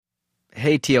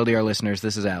Hey, TLDR listeners,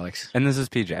 this is Alex. And this is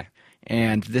PJ.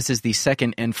 And this is the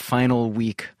second and final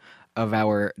week of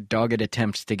our dogged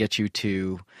attempt to get you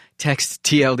to text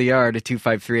TLDR to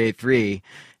 25383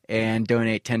 and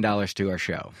donate $10 to our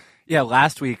show. Yeah,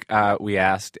 last week we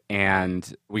asked,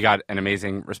 and we got an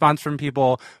amazing response from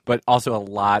people, but also a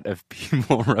lot of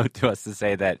people wrote to us to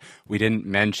say that we didn't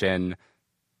mention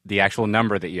the actual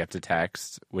number that you have to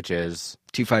text, which is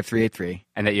 25383.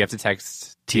 And that you have to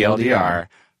text TLDR.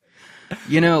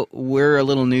 You know, we're a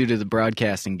little new to the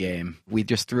broadcasting game. We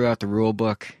just threw out the rule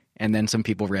book, and then some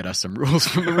people read us some rules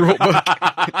from the rule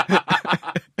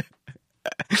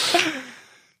book.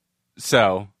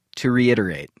 So, to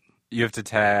reiterate, you have to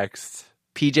text.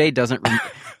 PJ doesn't.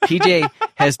 PJ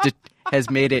has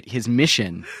made it his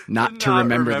mission not to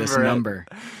remember this number.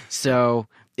 So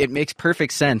it makes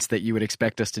perfect sense that you would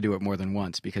expect us to do it more than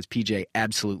once because PJ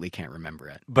absolutely can't remember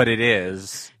it. But it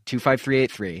is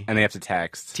 25383, and they have to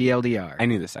text TLDR. I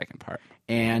knew the second part.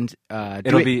 And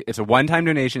it's a one-time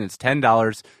donation. It's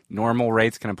 $10. Normal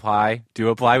rates can apply. Do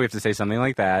apply. We have to say something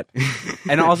like that.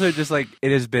 And also, just like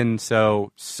it has been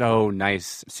so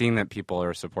nice seeing that people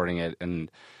are supporting it and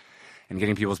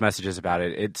getting people's messages about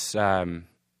it. It's I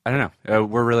don't know.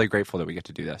 We're really grateful that we get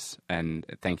to do this, and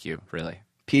thank you, really.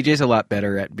 PJ's a lot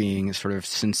better at being sort of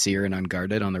sincere and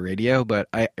unguarded on the radio, but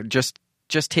I just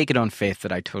take it on faith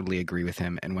that I totally agree with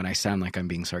him. And when I sound like I'm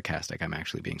being sarcastic, I'm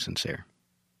actually being sincere.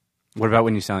 What about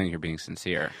when you sound like you're being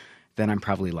sincere? Then I'm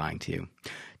probably lying to you.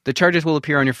 The charges will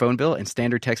appear on your phone bill, and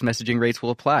standard text messaging rates will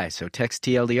apply. So text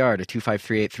TLDR to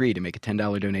 25383 to make a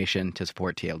 $10 donation to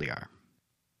support TLDR.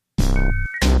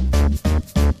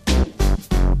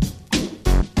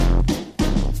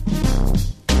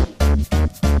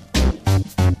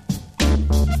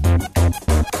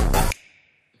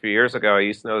 A few years ago, I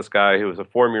used to know this guy who was a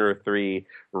Formula 3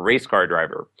 race car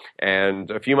driver.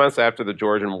 And a few months after the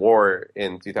Georgian War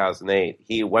in 2008,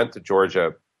 he went to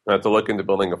Georgia to look into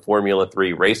building a Formula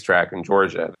 3 racetrack in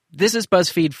Georgia. This is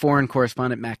BuzzFeed foreign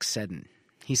correspondent Max Seddon.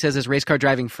 He says his race car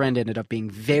driving friend ended up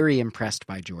being very impressed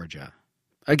by Georgia.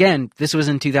 Again, this was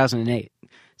in 2008.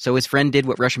 So his friend did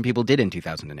what Russian people did in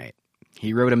 2008.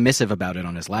 He wrote a missive about it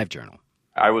on his LiveJournal.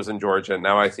 I was in Georgia, and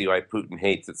now I see why Putin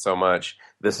hates it so much.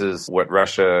 This is what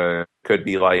Russia could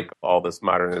be like, all this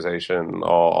modernization,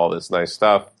 all this nice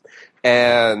stuff.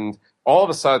 And all of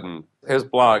a sudden, his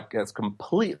blog gets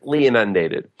completely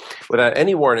inundated without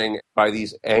any warning by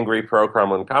these angry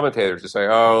pro-Kremlin commentators who say,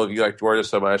 oh, if you like Georgia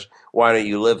so much, why don't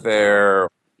you live there?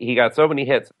 He got so many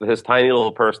hits that his tiny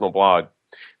little personal blog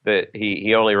that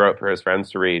he only wrote for his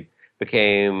friends to read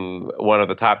became one of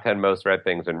the top 10 most read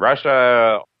things in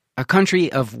Russia. A country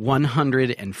of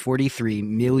 143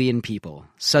 million people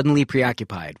suddenly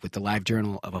preoccupied with the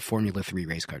LiveJournal of a Formula 3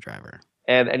 race car driver.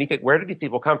 And you think, where did these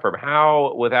people come from?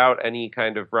 How, without any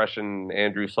kind of Russian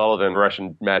Andrew Sullivan,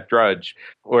 Russian Matt Drudge,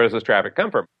 where does this traffic come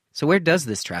from? So where does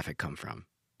this traffic come from?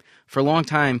 For a long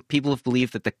time, people have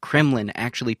believed that the Kremlin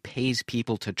actually pays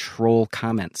people to troll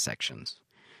comment sections.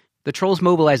 The trolls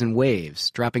mobilize in waves,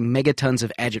 dropping megatons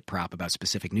of agitprop about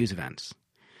specific news events.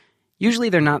 Usually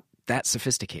they're not that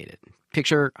sophisticated.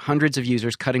 Picture hundreds of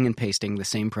users cutting and pasting the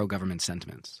same pro-government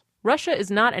sentiments. Russia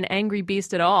is not an angry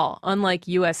beast at all, unlike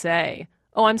USA.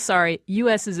 Oh, I'm sorry,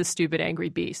 US is a stupid angry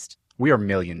beast. We are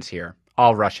millions here,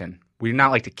 all Russian. We do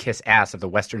not like to kiss ass of the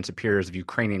Western superiors of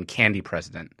Ukrainian candy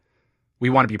president.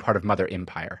 We want to be part of Mother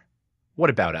Empire.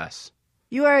 What about us?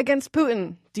 You are against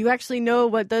Putin. Do you actually know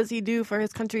what does he do for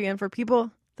his country and for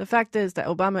people? The fact is that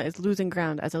Obama is losing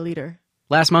ground as a leader.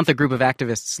 Last month, a group of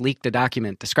activists leaked a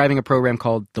document describing a program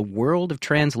called The World of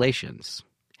Translations,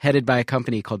 headed by a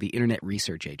company called the Internet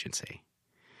Research Agency.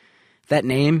 That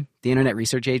name, the Internet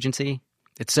Research Agency,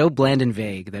 it's so bland and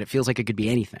vague that it feels like it could be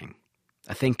anything.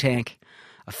 A think tank,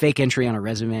 a fake entry on a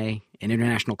resume, an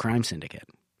international crime syndicate.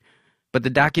 But the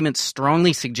document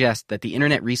strongly suggests that the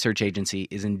Internet Research Agency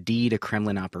is indeed a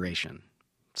Kremlin operation.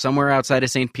 Somewhere outside of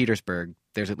St. Petersburg,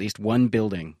 there's at least one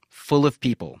building full of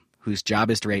people whose job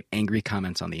is to write angry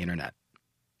comments on the internet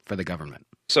for the government.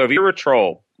 So if you were a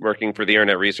troll working for the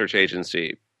Internet Research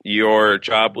Agency, your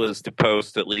job was to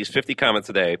post at least 50 comments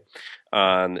a day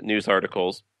on news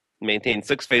articles, maintain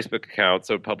 6 Facebook accounts,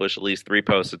 so publish at least 3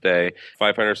 posts a day,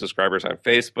 500 subscribers on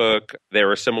Facebook. There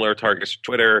were similar targets to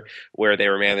Twitter where they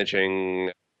were managing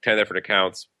 10 different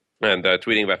accounts and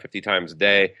tweeting about 50 times a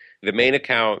day. The main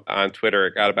account on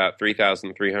Twitter got about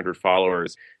 3,300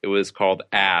 followers. It was called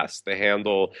Ass. The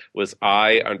handle was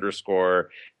I_am_ass_.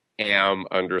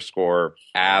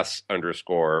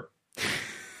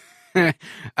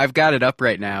 I've got it up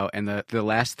right now, and the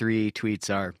last 3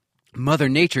 tweets are, Mother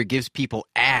Nature gives people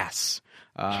ass.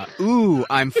 Ooh,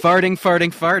 I'm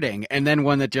farting, and then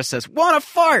one that just says, wanna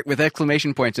fart, with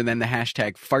exclamation points, and then the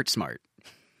hashtag fartsmart.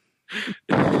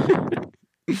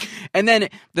 And then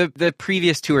the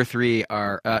previous 2 or 3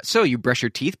 are, so you brush your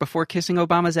teeth before kissing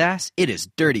Obama's ass? It is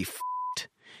dirty f***ed.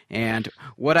 And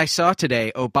what I saw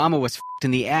today, Obama was f***ed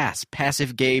in the ass,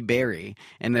 passive gay Barry.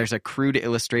 And there's a crude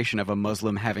illustration of a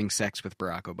Muslim having sex with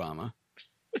Barack Obama.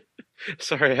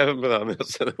 Sorry, I haven't been on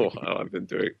this in a while. I've been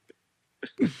doing...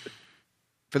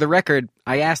 For the record,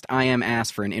 I asked I Am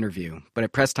Ass for an interview, but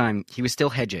at press time, he was still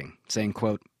hedging, saying,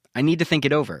 quote, I need to think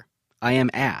it over. I am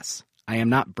ass. I am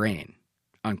not brain.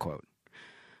 Unquote.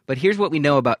 But here's what we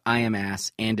know about I Am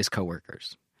Ass and his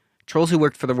coworkers. Trolls who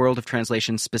worked for the World of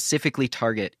Translation specifically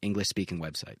target English-speaking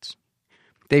websites.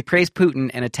 They praise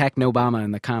Putin and attack Nobama in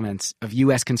the comments of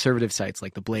U.S. conservative sites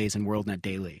like The Blaze and WorldNet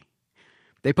Daily.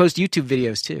 They post YouTube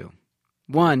videos, too.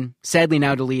 One, sadly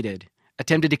now deleted,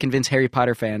 attempted to convince Harry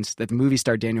Potter fans that the movie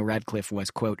star Daniel Radcliffe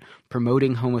was, quote,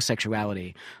 promoting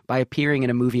homosexuality by appearing in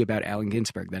a movie about Allen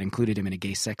Ginsberg that included him in a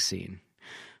gay sex scene.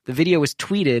 The video was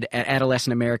tweeted at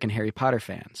adolescent American Harry Potter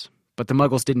fans, but the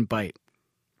muggles didn't bite.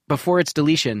 Before its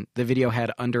deletion, the video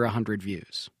had under 100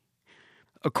 views.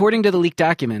 According to the leaked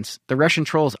documents, the Russian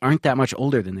trolls aren't that much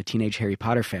older than the teenage Harry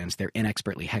Potter fans they're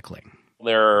inexpertly heckling.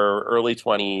 Their early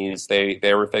 20s,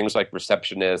 they were things like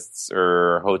receptionists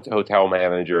or hotel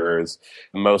managers,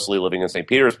 mostly living in St.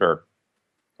 Petersburg.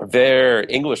 Their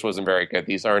English wasn't very good.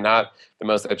 These are not the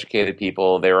most educated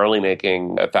people. They were only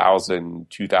making $1,000,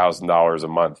 $2,000 a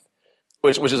month,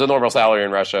 which is a normal salary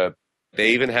in Russia.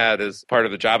 They even had, as part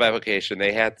of the job application,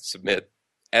 they had to submit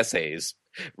essays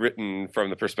written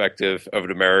from the perspective of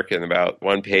an American, about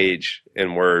 1 page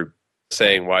in Word,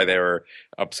 saying why they were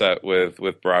upset with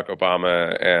Barack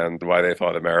Obama and why they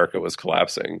thought America was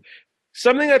collapsing.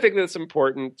 Something I think that's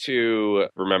important to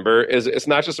remember is it's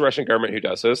not just the Russian government who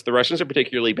does this. The Russians are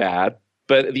particularly bad,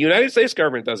 but the United States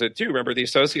government does it too. Remember, the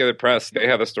Associated Press, they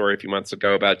had a story a few months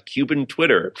ago about Cuban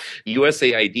Twitter.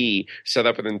 USAID set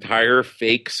up an entire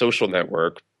fake social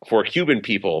network for Cuban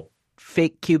people.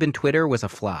 Fake Cuban Twitter was a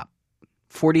flop.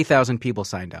 40,000 people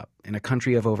signed up in a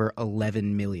country of over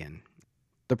 11 million.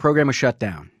 The program was shut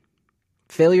down.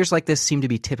 Failures like this seem to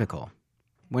be typical.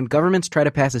 When governments try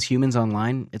to pass as humans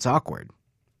online, it's awkward.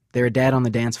 They're a dad on the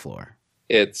dance floor.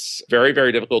 It's very,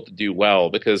 very difficult to do well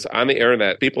because on the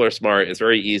internet, people are smart. It's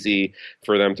very easy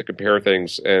for them to compare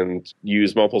things and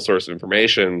use multiple sources of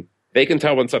information. They can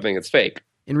tell when something is fake.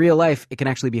 In real life, it can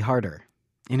actually be harder.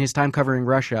 In his time covering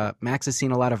Russia, Max has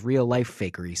seen a lot of real-life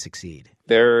fakery succeed.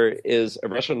 There is a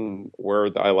Russian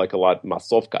word that I like a lot,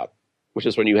 masovka, which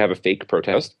is when you have a fake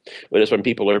protest, which is when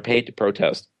people are paid to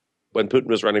protest. When Putin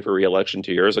was running for re-election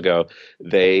 2 years ago,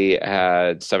 they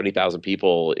had 70,000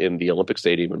 people in the Olympic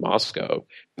Stadium in Moscow,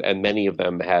 and many of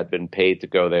them had been paid to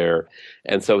go there.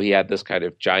 And so he had this kind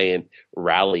of giant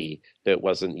rally that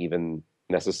wasn't even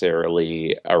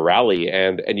necessarily a rally.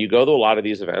 And you go to a lot of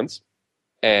these events,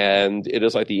 and it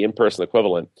is like the in-person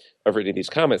equivalent of reading these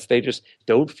comments. They just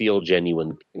don't feel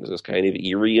genuine. It's just kind of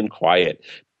eerie and quiet.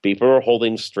 People are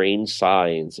holding strange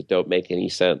signs that don't make any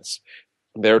sense.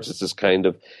 There's just this kind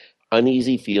of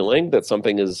uneasy feeling that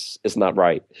something is not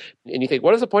right. And you think,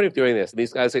 what is the point of doing this?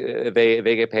 These guys, they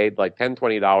get paid like $10,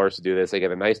 $20 to do this. They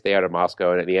get a nice day out of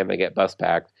Moscow, and at the end they get bus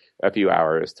packed a few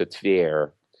hours to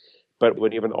Tver. But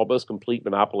when you have an almost complete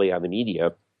monopoly on the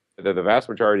media, the vast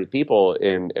majority of people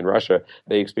in Russia,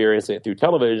 they experience it through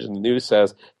television. The news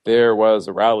says there was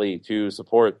a rally to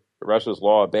support Russia's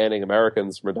law banning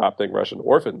Americans from adopting Russian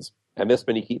orphans. And this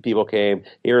many people came.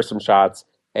 Here are some shots.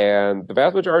 And the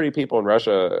vast majority of people in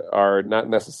Russia are not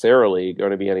necessarily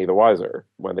going to be any the wiser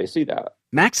when they see that.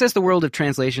 Max says the World of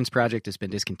Translations project has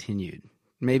been discontinued,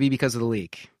 maybe because of the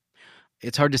leak.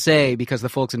 It's hard to say because the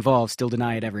folks involved still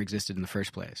deny it ever existed in the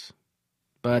first place.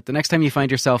 But the next time you find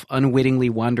yourself unwittingly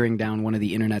wandering down one of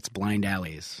the internet's blind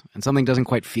alleys and something doesn't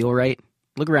quite feel right,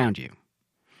 look around you.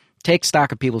 Take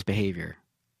stock of people's behavior.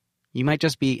 You might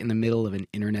just be in the middle of an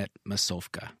internet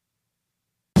masovka.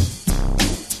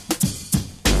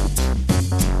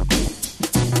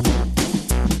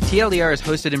 TLDR is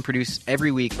hosted and produced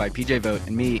every week by PJ Vogt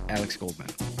and me, Alex Goldman.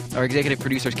 Our executive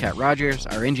producer is Kat Rogers.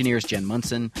 Our engineer is Jen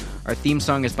Munson. Our theme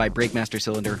song is by Breakmaster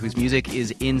Cylinder, whose music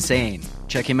is insane.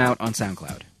 Check him out on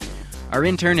SoundCloud. Our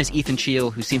intern is Ethan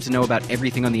Scheel, who seems to know about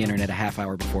everything on the internet a half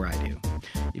hour before I do.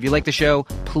 If you like the show,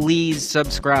 please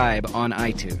subscribe on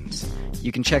iTunes.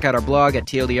 You can check out our blog at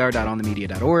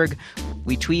tldr.onthemedia.org.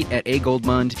 We tweet at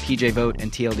agoldmund, PJ Vogt,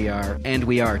 and TLDR, and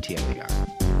we are TLDR.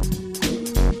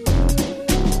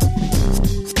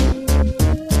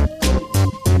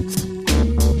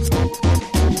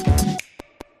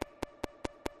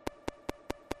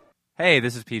 Hey,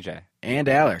 this is PJ. And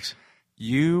Alex.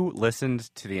 You listened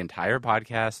to the entire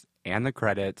podcast and the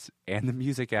credits and the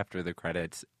music after the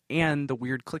credits and the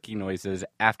weird clicky noises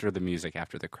after the music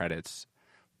after the credits,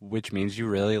 which means you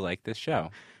really like this show.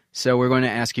 So we're going to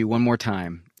ask you one more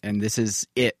time, and this is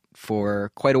it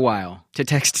for quite a while, to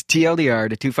text TLDR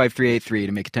to 25383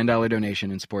 to make a $10 donation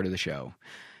in support of the show.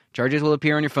 Charges will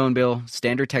appear on your phone bill.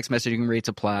 Standard text messaging rates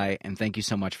apply. And thank you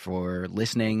so much for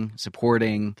listening,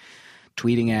 supporting,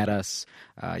 tweeting at us,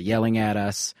 yelling at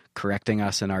us, correcting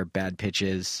us in our bad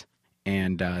pitches.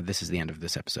 And this is the end of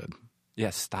this episode.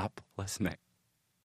 Yes, stop listening.